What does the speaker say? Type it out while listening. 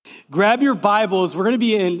Grab your Bibles. We're going to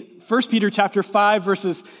be in 1 Peter chapter 5,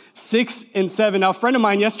 verses 6 and 7. Now, a friend of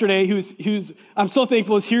mine yesterday, who's I'm so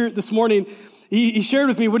thankful is here this morning, he shared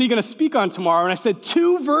with me, what are you going to speak on tomorrow? And I said,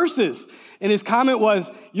 2 verses. And his comment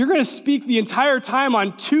was, you're going to speak the entire time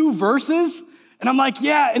on 2 verses? And I'm like,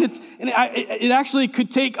 yeah, and it actually could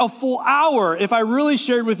take a full hour if I really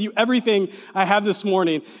shared with you everything I have this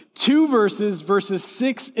morning. 2 verses, verses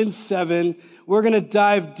 6 and 7. We're going to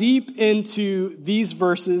dive deep into these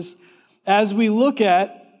verses as we look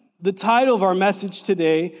at the title of our message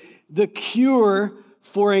today, The Cure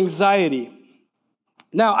for Anxiety.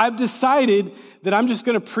 Now, I've decided that I'm just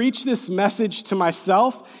going to preach this message to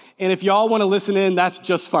myself, and if y'all want to listen in, that's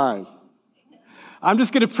just fine. I'm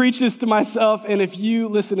just going to preach this to myself, and if you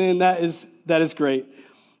listen in, that is great.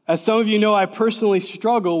 As some of you know, I personally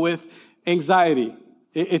struggle with anxiety.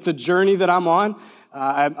 It's a journey that I'm on.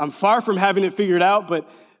 I'm far from having it figured out, but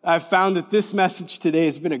I've found that this message today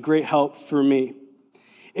has been a great help for me.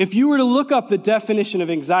 If you were to look up the definition of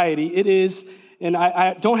anxiety, it is, and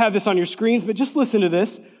I don't have this on your screens, but just listen to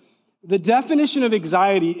this. The definition of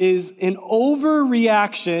anxiety is an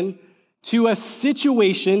overreaction to a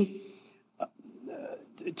situation,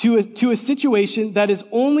 to a situation that is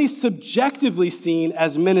only subjectively seen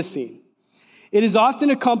as menacing. It is often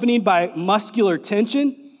accompanied by muscular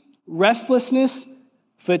tension, restlessness,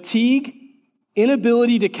 fatigue,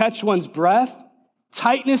 inability to catch one's breath,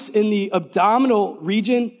 tightness in the abdominal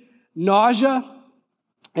region, nausea,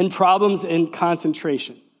 and problems in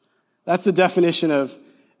concentration. That's the definition of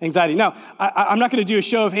anxiety. Now, I'm not going to do a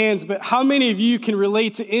show of hands, but how many of you can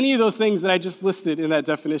relate to any of those things that I just listed in that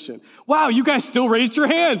definition? Wow, you guys still raised your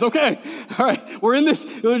hands. Okay. All right. We're in this.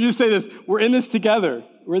 Let me just say this. We're in this together.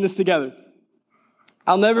 We're in this together.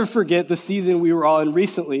 I'll never forget the season we were all in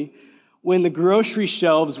recently when the grocery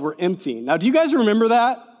shelves were empty. Now, do you guys remember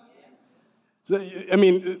that? I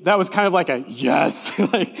mean, that was kind of like a yes. Do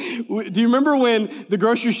you remember when the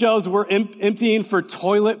grocery shelves were emptying for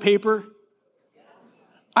toilet paper?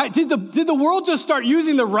 Did the world just start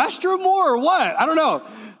using the restroom more or what? I don't know.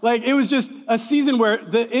 It was just a season where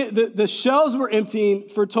the shelves were emptying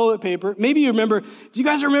for toilet paper. Maybe you remember, do you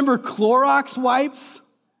guys remember Clorox wipes?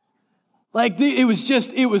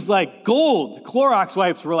 It was like gold. Clorox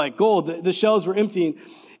wipes were like gold. The shelves were emptying.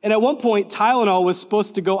 And at one point, Tylenol was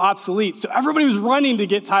supposed to go obsolete. So everybody was running to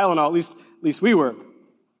get Tylenol, at least we were.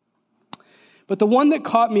 But the one that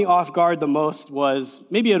caught me off guard the most was,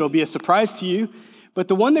 maybe it'll be a surprise to you, but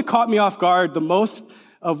the one that caught me off guard the most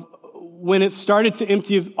of when it started to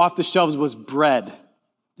empty off the shelves was bread.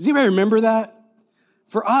 Does anybody remember that?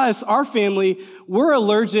 For us, our family, we're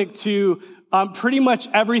allergic to pretty much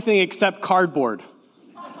everything except cardboard.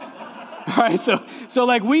 All right, so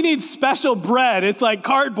we need special bread. It's like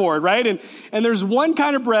cardboard, right? And there's one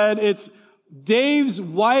kind of bread. It's Dave's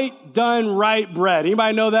white done right bread.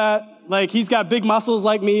 Anybody know that? He's got big muscles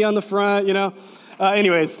like me on the front, you know?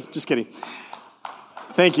 Anyways, just kidding.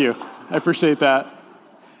 Thank you. I appreciate that.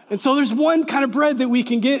 And so there's one kind of bread that we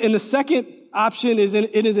can get, and the second option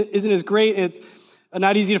isn't as great. It's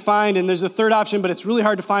not easy to find, and there's a third option, but it's really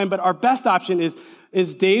hard to find. But our best option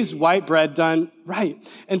is Dave's white bread done right.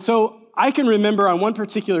 And so I can remember on one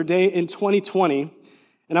particular day in 2020,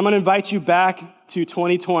 and I'm going to invite you back to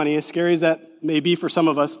 2020, as scary as that may be for some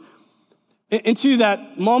of us, into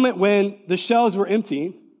that moment when the shelves were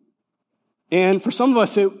empty, and for some of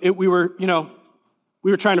us, we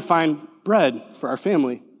were trying to find bread for our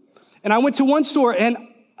family. And I went to one store, and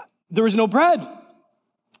there was no bread.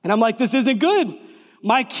 And I'm like, this isn't good.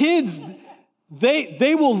 My kids,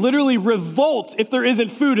 they will literally revolt if there isn't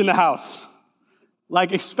food in the house.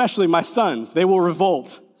 Especially my sons, they will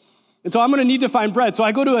revolt. And so I'm going to need to find bread. So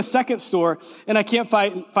I go to a second store, and I can't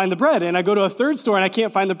find the bread. And I go to a third store, and I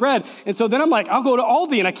can't find the bread. And so then I'm like, I'll go to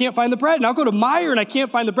Aldi, and I can't find the bread. And I'll go to Maurer, and I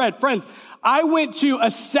can't find the bread. Friends, I went to a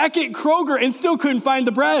second Kroger and still couldn't find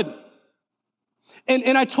the bread.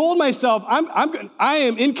 And I told myself, I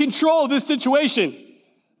am in control of this situation.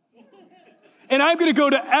 And I'm going to go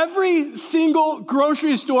to every single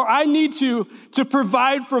grocery store I need to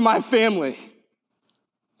provide for my family.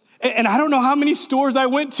 And I don't know how many stores I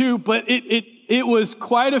went to, but it was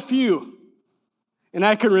quite a few. And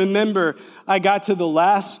I can remember I got to the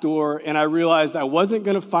last store and I realized I wasn't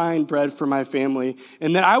going to find bread for my family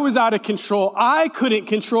and that I was out of control. I couldn't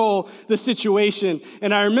control the situation.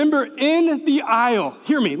 And I remember in the aisle,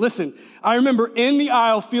 hear me, listen. I remember in the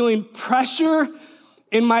aisle feeling pressure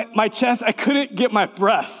in my chest. I couldn't get my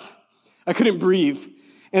breath. I couldn't breathe.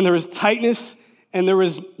 And there was tightness and there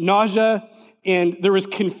was nausea and there was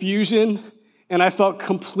confusion. And I felt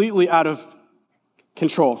completely out of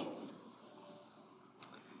control.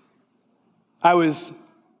 I was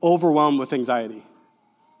overwhelmed with anxiety.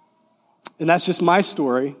 And that's just my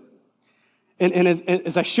story. And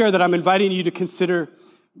as I share that, I'm inviting you to consider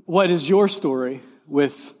what is your story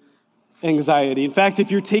with anxiety. In fact,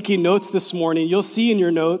 if you're taking notes this morning, you'll see in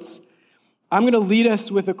your notes, I'm going to lead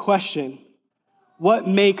us with a question. What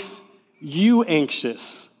makes you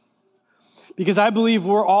anxious? Because I believe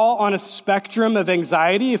we're all on a spectrum of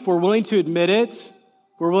anxiety. If we're willing to admit it,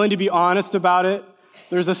 if we're willing to be honest about it,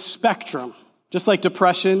 there's a spectrum, just like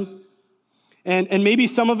depression. And maybe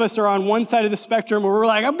some of us are on one side of the spectrum where we're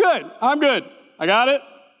like, I'm good, I got it,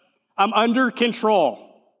 I'm under control.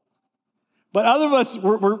 But other of us,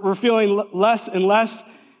 we're feeling less and less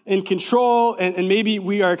in control, and maybe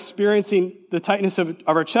we are experiencing the tightness of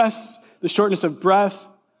our chests, the shortness of breath,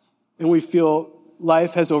 and we feel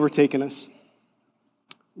life has overtaken us.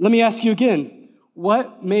 Let me ask you again,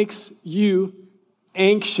 what makes you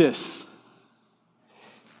anxious?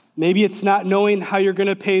 Maybe it's not knowing how you're going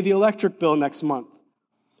to pay the electric bill next month.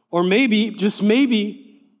 Or maybe, just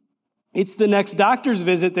maybe, it's the next doctor's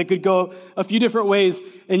visit that could go a few different ways,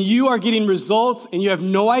 and you are getting results, and you have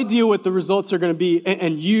no idea what the results are going to be,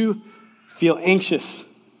 and you feel anxious.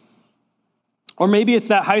 Or maybe it's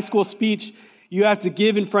that high school speech you have to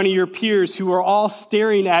give in front of your peers who are all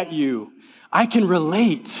staring at you. I can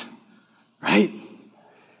relate, right?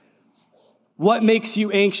 What makes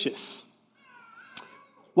you anxious?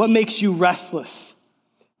 What makes you restless?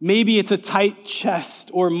 Maybe it's a tight chest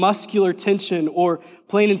or muscular tension or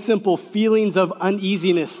plain and simple feelings of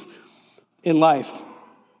uneasiness in life.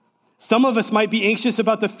 Some of us might be anxious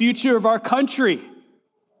about the future of our country.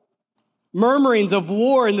 Murmurings of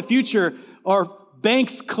war in the future or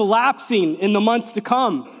banks collapsing in the months to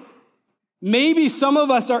come. Maybe some of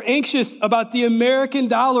us are anxious about the American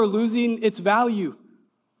dollar losing its value.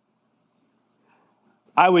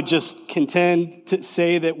 I would just contend to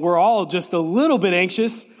say that we're all just a little bit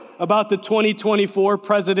anxious about the 2024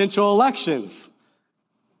 presidential elections.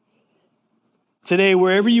 Today,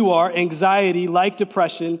 wherever you are, anxiety, like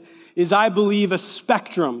depression, is, I believe, a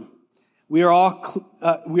spectrum we are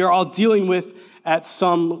all dealing with at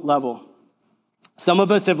some level. Some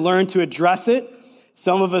of us have learned to address it,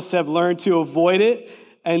 some of us have learned to avoid it,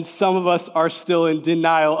 and some of us are still in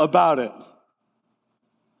denial about it.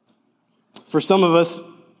 For some of us,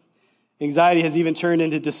 anxiety has even turned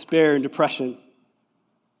into despair and depression.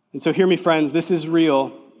 And so hear me, friends, this is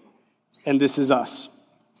real, and this is us.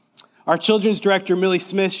 Our children's director, Millie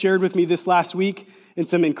Smith, shared with me this last week in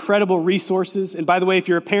some incredible resources. And by the way, if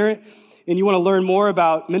you're a parent and you want to learn more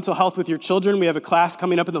about mental health with your children, we have a class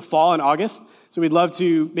coming up in the fall in August. So we'd love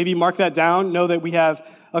to maybe mark that down. Know that we have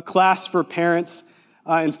a class for parents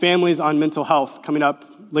and families on mental health coming up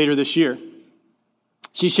later this year.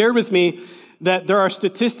 She shared with me that there are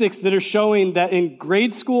statistics that are showing that in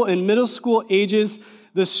grade school and middle school ages,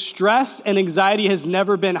 the stress and anxiety has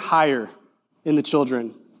never been higher in the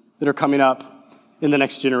children that are coming up in the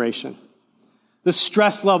next generation. The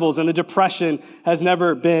stress levels and the depression has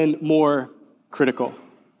never been more critical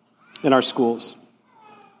in our schools.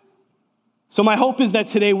 So my hope is that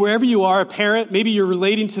today, wherever you are, a parent, maybe you're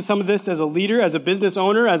relating to some of this as a leader, as a business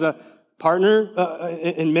owner, as a partner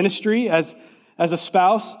in ministry, as a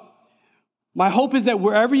spouse, my hope is that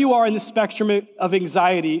wherever you are in the spectrum of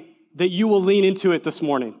anxiety, that you will lean into it this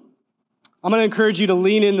morning. I'm going to encourage you to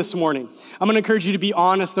lean in this morning. I'm going to encourage you to be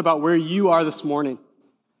honest about where you are this morning.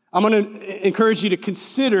 I'm going to encourage you to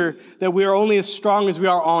consider that we are only as strong as we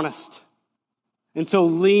are honest. And so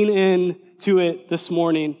lean in to it this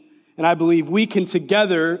morning, and I believe we can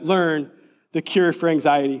together learn the cure for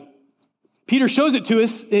anxiety. Peter shows it to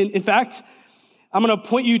us. In fact, I'm going to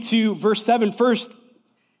point you to verse 7 first.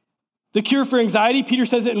 The cure for anxiety, Peter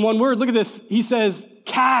says it in one word. Look at this. He says,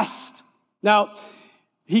 cast. Now,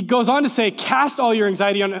 he goes on to say, cast all your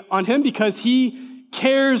anxiety on him because he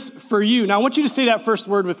cares for you. Now, I want you to say that first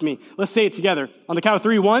word with me. Let's say it together. On the count of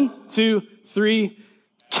 3, 1, 2, 3,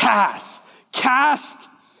 cast. Cast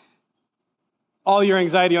all your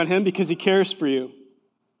anxiety on him because he cares for you.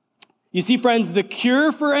 You see, friends, the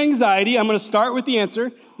cure for anxiety, I'm going to start with the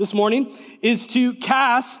answer this morning, is to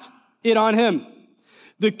cast it on him.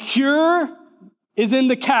 The cure is in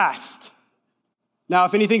the cast. Now,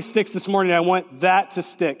 if anything sticks this morning, I want that to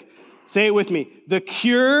stick. Say it with me. The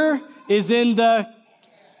cure is in the...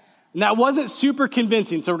 And that wasn't super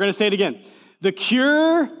convincing, so we're going to say it again. The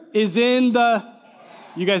cure is in the...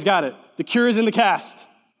 You guys got it. The cure is in the cast.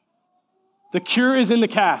 The cure is in the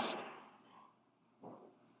cast.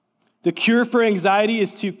 The cure for anxiety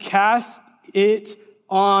is to cast it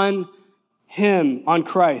on him, on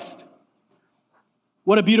Christ.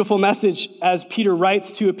 What a beautiful message as Peter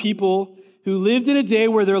writes to a people who lived in a day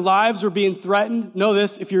where their lives were being threatened. Know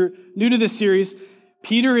this, if you're new to this series,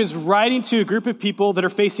 Peter is writing to a group of people that are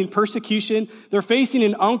facing persecution. They're facing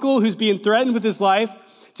an uncle who's being threatened with his life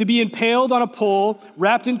to be impaled on a pole,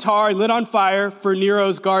 wrapped in tar and lit on fire for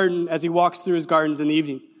Nero's garden as he walks through his gardens in the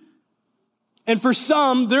evening. And for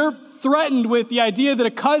some, they're threatened with the idea that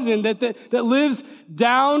a cousin that lives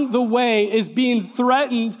down the way is being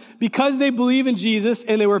threatened because they believe in Jesus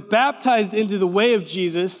and they were baptized into the way of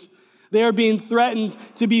Jesus. They are being threatened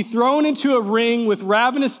to be thrown into a ring with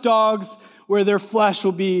ravenous dogs where their flesh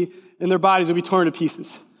will be and their bodies will be torn to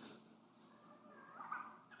pieces.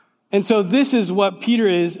 And so this is what Peter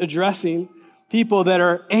is addressing, people that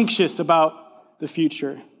are anxious about the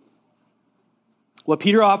future. What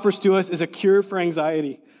Peter offers to us is a cure for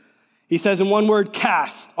anxiety. He says in one word,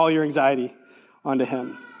 cast all your anxiety onto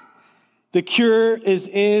him. The cure is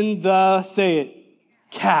in the, say it,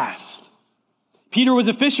 cast. Peter was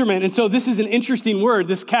a fisherman, and so this is an interesting word,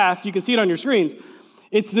 this cast. You can see it on your screens.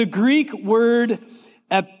 It's the Greek word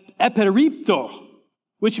eperipto,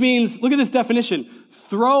 which means, look at this definition,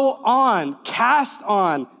 throw on, cast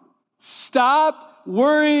on, stop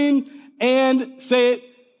worrying, and say it,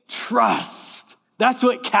 trust. That's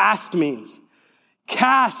what cast means.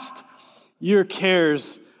 Cast your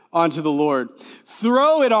cares onto the Lord.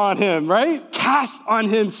 Throw it on him, right? Cast on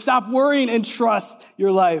him. Stop worrying and trust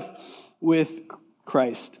your life with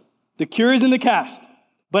Christ. The cure is in the cast.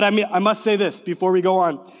 But I must say this before we go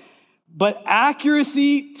on. But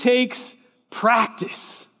accuracy takes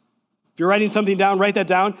practice. If you're writing something down, write that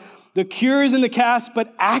down. The cure is in the cast,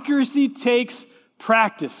 but accuracy takes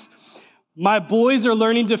practice. My boys are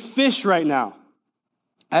learning to fish right now.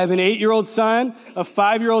 I have an 8-year-old son, a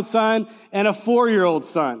 5-year-old son, and a 4-year-old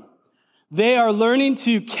son. They are learning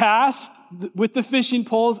to cast with the fishing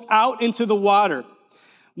poles out into the water.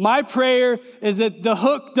 My prayer is that the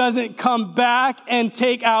hook doesn't come back and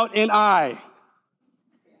take out an eye.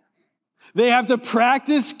 They have to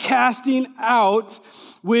practice casting out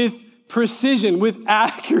with precision, with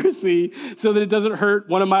accuracy, so that it doesn't hurt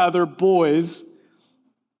one of my other boys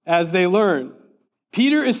as they learn.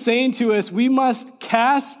 Peter is saying to us, we must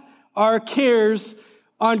cast our cares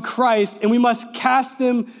on Christ, and we must cast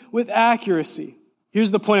them with accuracy. Here's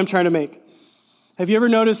the point I'm trying to make. Have you ever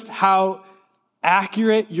noticed how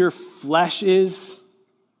accurate your flesh is?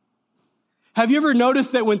 Have you ever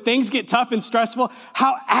noticed that when things get tough and stressful,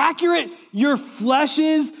 how accurate your flesh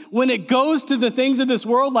is when it goes to the things of this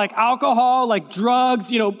world, like alcohol, like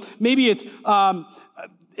drugs, maybe it's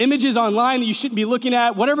images online that you shouldn't be looking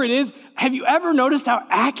at, whatever it is. Have you ever noticed how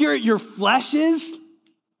accurate your flesh is?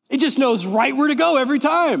 It just knows right where to go every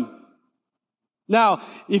time. Now,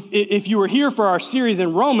 if you were here for our series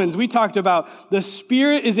in Romans, we talked about the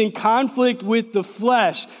spirit is in conflict with the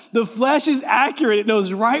flesh. The flesh is accurate. It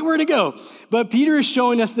knows right where to go. But Peter is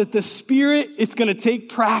showing us that the spirit, it's going to take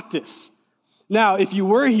practice. Now, if you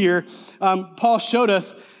were here, Paul showed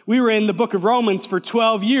us, we were in the book of Romans for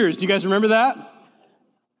 12 years. Do you guys remember that?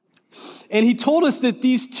 And he told us that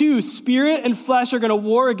these two, spirit and flesh, are going to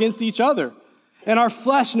war against each other. And our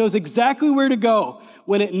flesh knows exactly where to go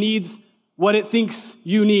when it needs what it thinks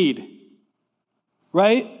you need.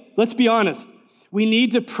 Right? Let's be honest. We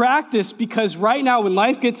need to practice because right now when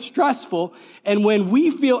life gets stressful and when we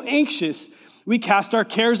feel anxious, we cast our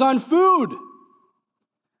cares on food.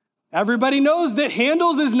 Everybody knows that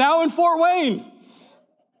Handel's is now in Fort Wayne.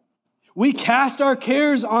 We cast our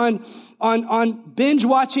cares on binge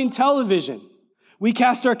watching television. We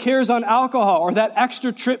cast our cares on alcohol or that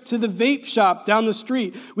extra trip to the vape shop down the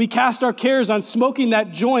street. We cast our cares on smoking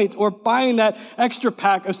that joint or buying that extra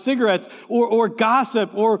pack of cigarettes or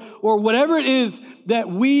gossip or whatever it is that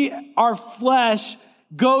our flesh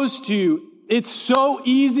goes to. It's so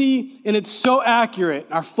easy and it's so accurate.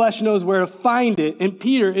 Our flesh knows where to find it. And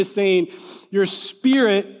Peter is saying your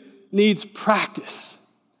spirit needs practice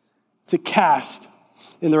to cast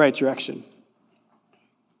in the right direction.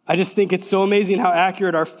 I just think it's so amazing how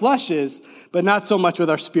accurate our flesh is, but not so much with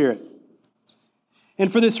our spirit.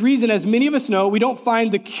 And for this reason, as many of us know, we don't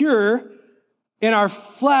find the cure in our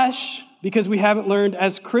flesh because we haven't learned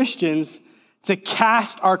as Christians to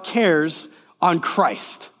cast our cares on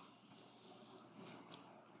Christ.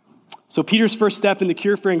 So Peter's first step in the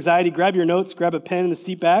cure for anxiety, grab your notes, grab a pen in the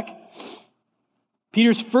seat back.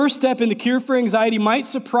 Peter's first step in the cure for anxiety might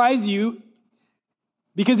surprise you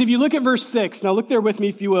because if you look at verse 6, now look there with me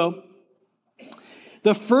if you will.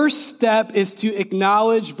 The first step is to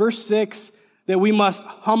acknowledge, verse 6, that we must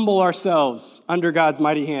humble ourselves under God's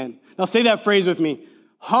mighty hand. Now say that phrase with me.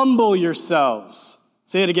 Humble yourselves.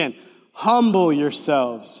 Say it again. Humble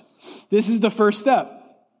yourselves. This is the first step.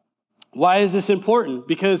 Why is this important?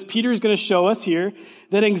 Because Peter's going to show us here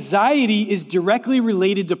that anxiety is directly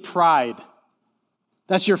related to pride.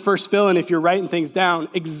 That's your first fill-in if you're writing things down.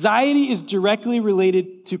 Anxiety is directly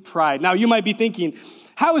related to pride. Now, you might be thinking,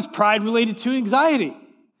 how is pride related to anxiety?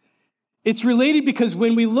 It's related because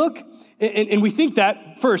when we look, and we think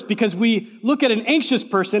that first, because we look at an anxious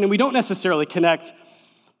person and we don't necessarily connect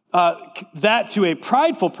that to a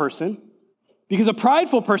prideful person, because a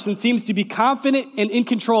prideful person seems to be confident and in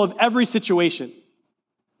control of every situation.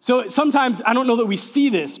 So sometimes, I don't know that we see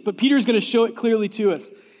this, but Peter's going to show it clearly to us.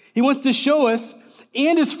 He wants to show us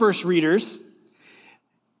and his first readers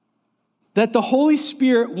that the Holy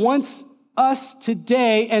Spirit wants us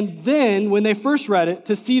today and then, when they first read it,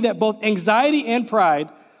 to see that both anxiety and pride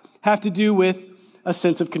have to do with a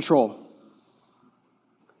sense of control.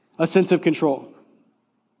 A sense of control.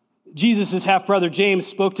 Jesus' half-brother James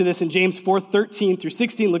spoke to this in James 4:13 through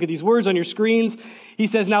 16. Look at these words on your screens. He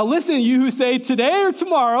says, now listen, you who say, today or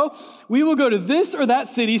tomorrow, we will go to this or that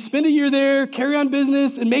city, spend a year there, carry on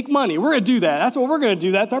business, and make money. We're going to do that. That's what we're going to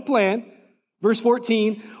do. That's our plan. Verse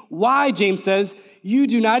 14, why, James says, you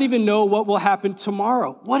do not even know what will happen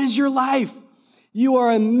tomorrow. What is your life? You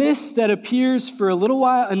are a mist that appears for a little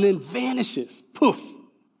while and then vanishes. Poof.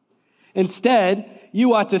 Instead,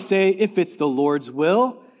 you ought to say, if it's the Lord's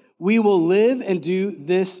will, we will live and do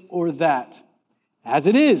this or that. As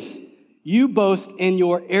it is, you boast in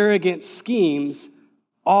your arrogant schemes.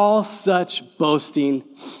 All such boasting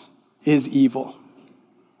is evil.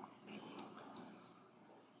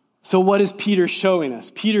 So what is Peter showing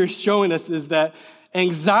us? Peter is showing us is that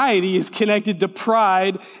anxiety is connected to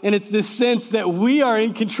pride, and it's this sense that we are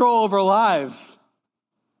in control of our lives.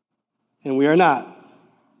 And we are not.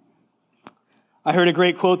 I heard a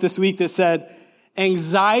great quote this week that said,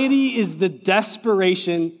 anxiety is the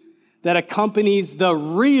desperation that accompanies the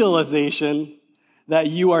realization that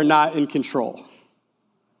you are not in control.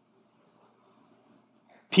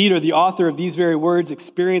 Peter, the author of these very words,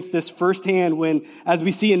 experienced this firsthand when, as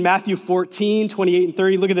we see in Matthew 14, 28 and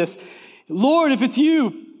 30, look at this. Lord, if it's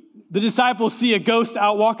you, the disciples see a ghost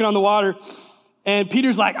out walking on the water, and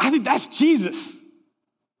Peter's like, I think that's Jesus.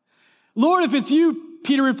 Lord, if it's you,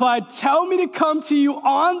 Peter replied, tell me to come to you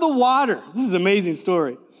on the water. This is an amazing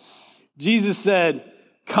story. Jesus said,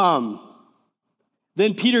 come.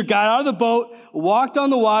 Then Peter got out of the boat, walked on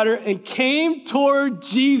the water, and came toward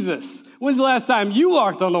Jesus. When's the last time you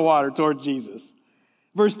walked on the water toward Jesus?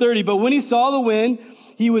 Verse 30, but when he saw the wind,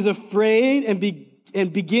 he was afraid and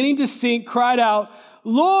beginning to sink, cried out,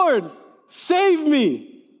 Lord, save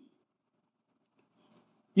me.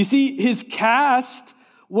 You see, his cast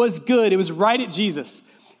was good. It was right at Jesus.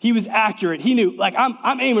 He was accurate. He knew, like,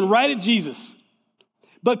 I'm aiming right at Jesus.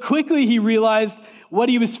 But quickly he realized what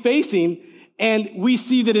he was facing, and we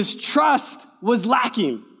see that his trust was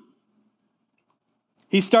lacking.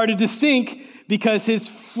 He started to sink because his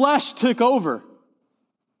flesh took over.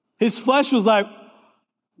 His flesh was like,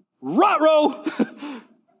 ruh-roh,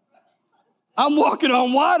 I'm walking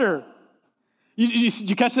on water. Did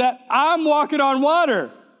you catch that? I'm walking on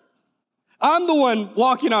water. I'm the one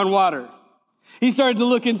walking on water. He started to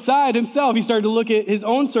look inside himself. He started to look at his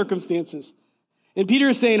own circumstances. And Peter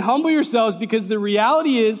is saying, humble yourselves, because the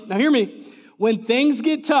reality is, now hear me, when things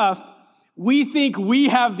get tough, we think we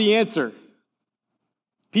have the answer.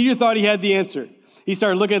 Peter thought he had the answer. He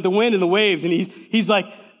started looking at the wind and the waves, and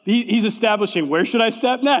he's establishing, where should I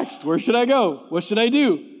step next? Where should I go? What should I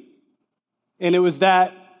do? And it was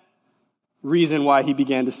that reason why he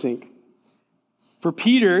began to sink. For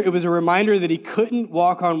Peter, it was a reminder that he couldn't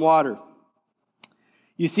walk on water.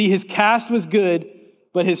 You see, his cast was good,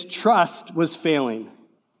 but his trust was failing.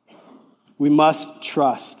 We must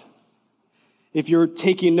trust. If you're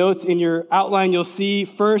taking notes in your outline, you'll see,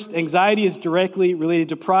 first, anxiety is directly related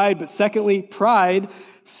to pride, but secondly, pride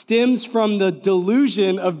stems from the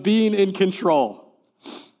delusion of being in control.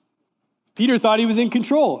 Peter thought he was in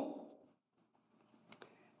control.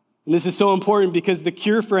 And this is so important because the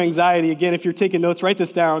cure for anxiety, again, if you're taking notes, write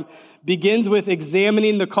this down, begins with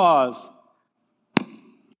examining the cause.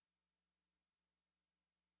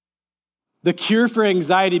 The cure for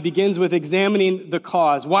anxiety begins with examining the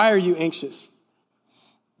cause. Why are you anxious?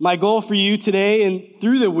 My goal for you today and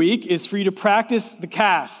through the week is for you to practice the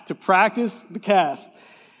cast,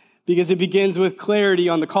 because it begins with clarity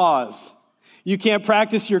on the cause. You can't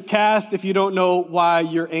practice your cast if you don't know why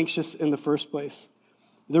you're anxious in the first place.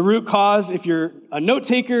 The root cause, if you're a note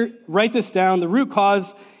taker, write this down. The root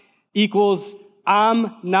cause equals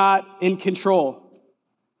I'm not in control.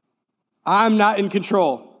 I'm not in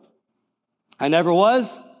control. I never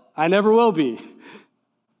was. I never will be.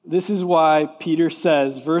 This is why Peter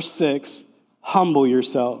says, verse 6, humble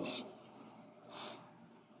yourselves.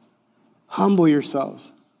 Humble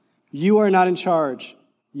yourselves. You are not in charge.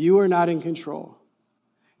 You are not in control.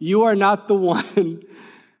 You are not the one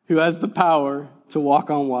who has the power to walk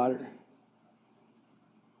on water.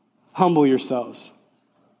 Humble yourselves.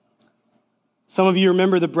 Some of you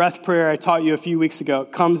remember the breath prayer I taught you a few weeks ago.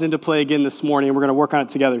 It comes into play again this morning, and we're going to work on it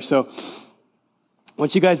together. So I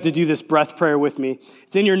want you guys to do this breath prayer with me.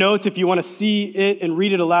 It's in your notes if you want to see it and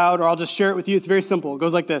read it aloud, or I'll just share it with you. It's very simple. It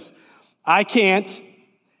goes like this. I can't.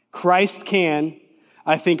 Christ can.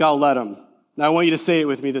 I think I'll let him. Now I want you to say it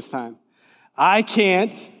with me this time. I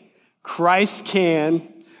can't. Christ can.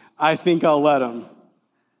 I think I'll let him.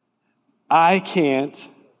 I can't.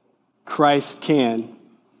 Christ can.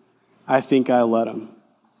 I think I'll let him.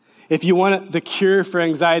 If you want the cure for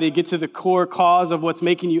anxiety, get to the core cause of what's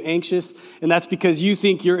making you anxious, and that's because you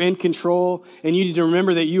think you're in control, and you need to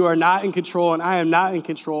remember that you are not in control, and I am not in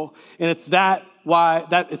control. And it's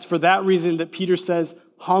for that reason that Peter says,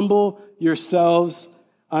 humble yourselves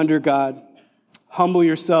under God. Humble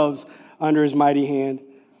yourselves under his mighty hand.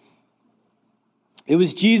 It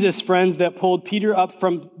was Jesus, friends, that pulled Peter up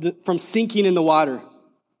from sinking in the water.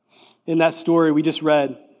 In that story we just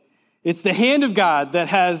read. It's the hand of God that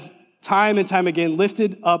has time and time again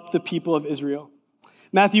lifted up the people of Israel.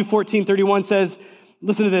 Matthew 14:31 says,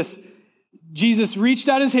 listen to this. Jesus reached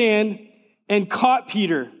out his hand and caught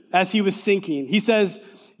Peter as he was sinking. He says,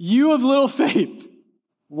 you of little faith,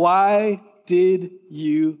 why did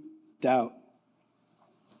you doubt?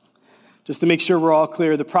 Just to make sure we're all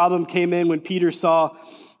clear, the problem came in when Peter saw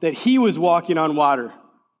that he was walking on water.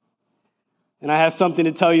 And I have something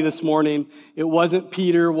to tell you this morning. It wasn't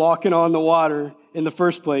Peter walking on the water in the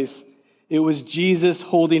first place. It was Jesus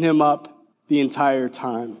holding him up the entire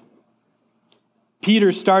time.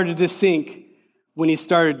 Peter started to sink when he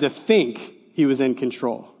started to think he was in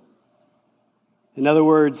control. In other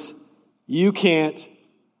words, you can't,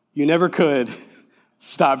 you never could,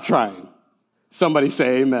 stop trying. Somebody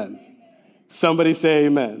say amen. Somebody say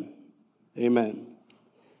amen. Amen.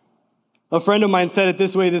 A friend of mine said it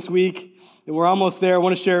this way this week. And we're almost there. I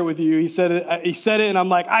want to share it with you. He said it, and I'm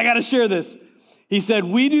like, I got to share this. He said,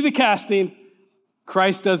 we do the casting,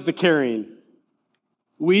 Christ does the carrying.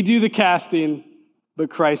 We do the casting, but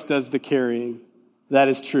Christ does the carrying. That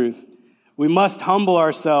is truth. We must humble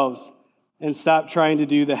ourselves and stop trying to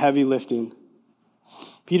do the heavy lifting.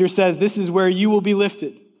 Peter says, this is where you will be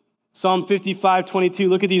lifted. Psalm 55:22,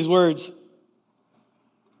 look at these words.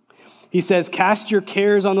 He says, cast your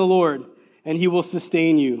cares on the Lord, and he will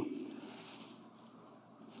sustain you.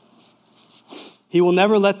 He will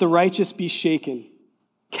never let the righteous be shaken.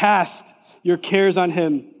 Cast your cares on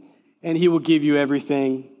him, and he will give you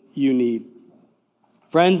everything you need.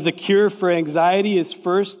 Friends, the cure for anxiety is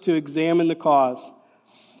first to examine the cause,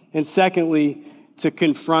 and secondly, to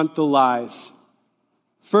confront the lies.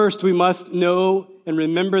 First, we must know and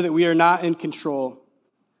remember that we are not in control.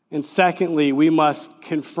 And secondly, we must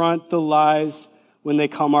confront the lies when they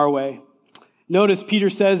come our way. Notice Peter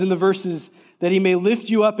says in the verses that he may lift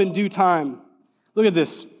you up in due time. Look at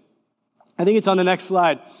this. I think it's on the next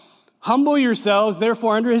slide. Humble yourselves,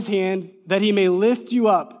 therefore, under his hand, that he may lift you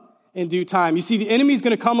up in due time. You see, the enemy's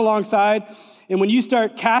going to come alongside, and when you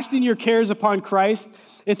start casting your cares upon Christ,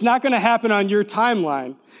 it's not going to happen on your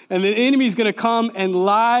timeline. And the enemy's going to come and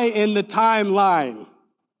lie in the timeline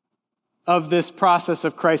of this process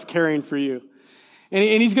of Christ caring for you.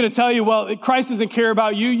 And he's going to tell you, well, Christ doesn't care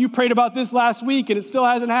about you. You prayed about this last week, and it still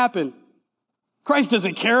hasn't happened. Christ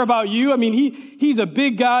doesn't care about you. I mean, he's a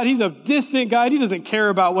big God. He's a distant God. He doesn't care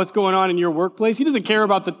about what's going on in your workplace. He doesn't care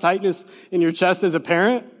about the tightness in your chest as a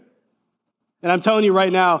parent. And I'm telling you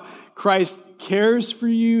right now, Christ cares for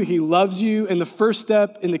you. He loves you. And the first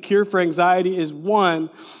step in the cure for anxiety is 1,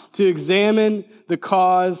 to examine the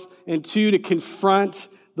cause, and 2, to confront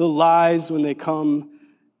the lies when they come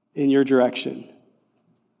in your direction.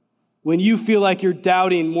 When you feel like you're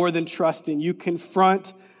doubting more than trusting, you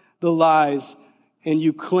confront the lies and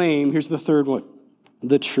you claim, here's the third one,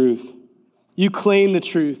 the truth. You claim the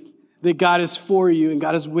truth, that God is for you and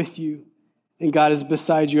God is with you and God is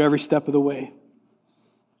beside you every step of the way.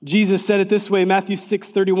 Jesus said it this way, Matthew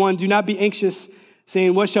 6:31, do not be anxious,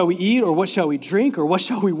 saying, what shall we eat, or what shall we drink, or what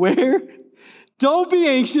shall we wear? Don't be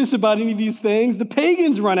anxious about any of these things. The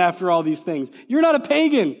pagans run after all these things. You're not a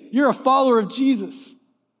pagan. You're a follower of Jesus.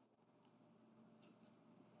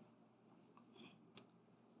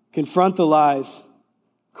 Confront the lies.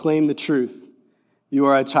 Claim the truth. You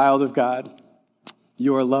are a child of God.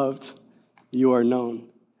 You are loved. You are known.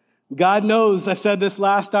 God knows, I said this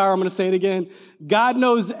last hour, I'm going to say it again. God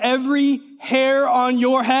knows every hair on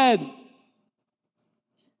your head.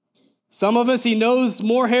 Some of us, he knows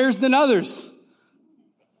more hairs than others.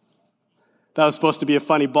 That was supposed to be a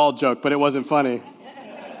funny bald joke, but it wasn't funny.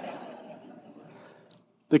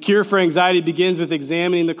 The cure for anxiety begins with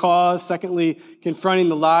examining the cause. Secondly, confronting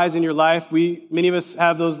the lies in your life. Many of us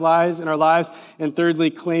have those lies in our lives. And thirdly,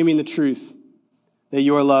 claiming the truth that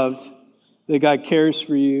you are loved, that God cares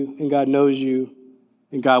for you, and God knows you,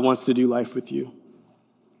 and God wants to do life with you.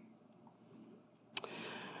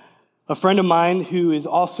 A friend of mine who has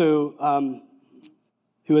also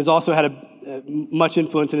had much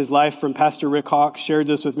influence in his life from Pastor Rick Hawk shared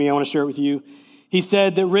this with me. I want to share it with you. He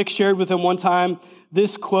said that Rick shared with him one time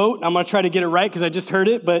this quote. I'm going to try to get it right because I just heard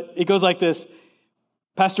it, but it goes like this.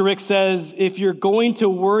 Pastor Rick says, if you're going to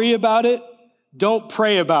worry about it, don't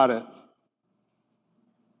pray about it.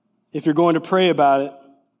 If you're going to pray about it,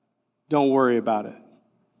 don't worry about it.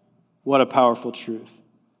 What a powerful truth.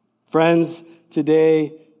 Friends,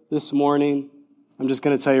 today, this morning, I'm just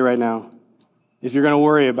going to tell you right now, if you're going to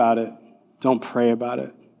worry about it, don't pray about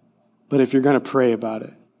it. But if you're going to pray about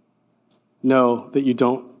it, know that you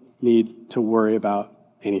don't need to worry about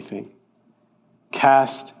anything.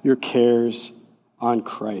 Cast your cares on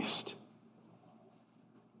Christ.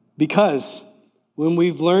 Because when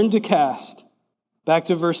we've learned to cast, back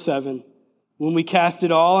to verse 7, when we cast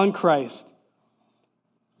it all on Christ,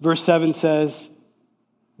 verse 7 says,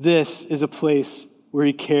 this is a place where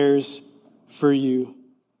he cares for you.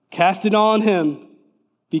 Cast it all on him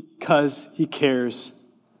because he cares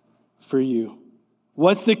for you.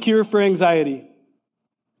 What's the cure for anxiety?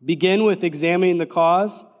 Begin with examining the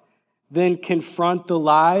cause, then confront the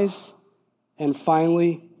lies, and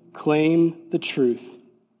finally claim the truth.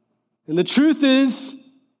 And the truth is,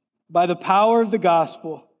 by the power of the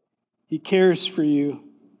gospel, he cares for you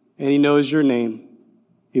and he knows your name.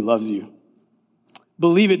 He loves you.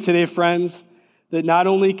 Believe it today, friends, that not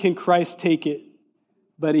only can Christ take it,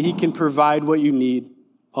 but he can provide what you need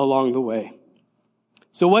along the way.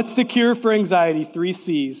 So what's the cure for anxiety? 3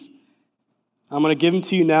 C's. I'm going to give them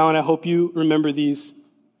to you now, and I hope you remember these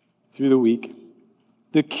through the week.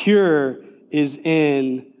 The cure is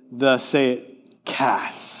in the, say it,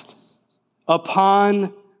 cast.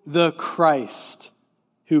 Upon the Christ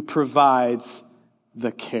who provides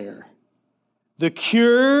the care. The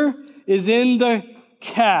cure is in the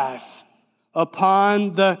cast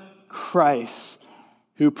upon the Christ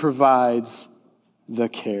who provides the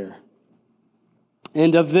care.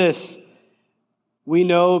 And of this, we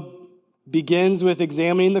know begins with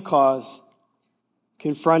examining the cause,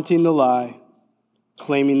 confronting the lie,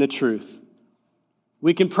 claiming the truth.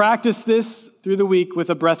 We can practice this through the week with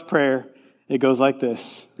a breath prayer. It goes like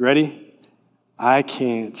this. Ready? I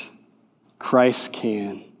can't. Christ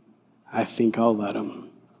can. I think I'll let him.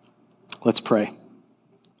 Let's pray.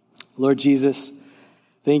 Lord Jesus,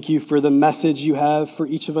 thank you for the message you have for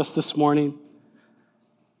each of us this morning,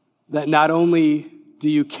 that not only do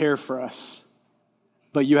you care for us,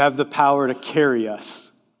 but you have the power to carry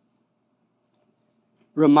us.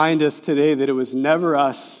 Remind us today that it was never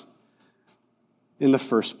us in the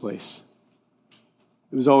first place.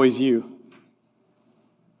 It was always you.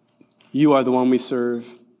 You are the one we serve.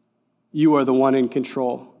 You are the one in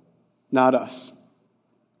control, not us.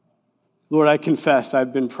 Lord, I confess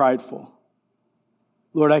I've been prideful.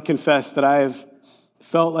 Lord, I confess that I have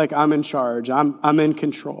felt like I'm in charge. I'm in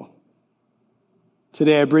control.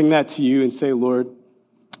 Today I bring that to you and say, Lord,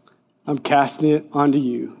 I'm casting it onto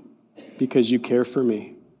you because you care for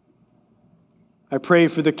me. I pray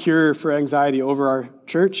for the cure for anxiety over our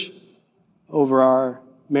church, over our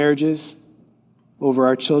marriages, over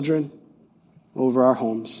our children, over our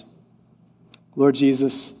homes. Lord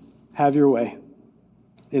Jesus, have your way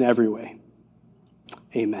in every way.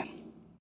 Amen.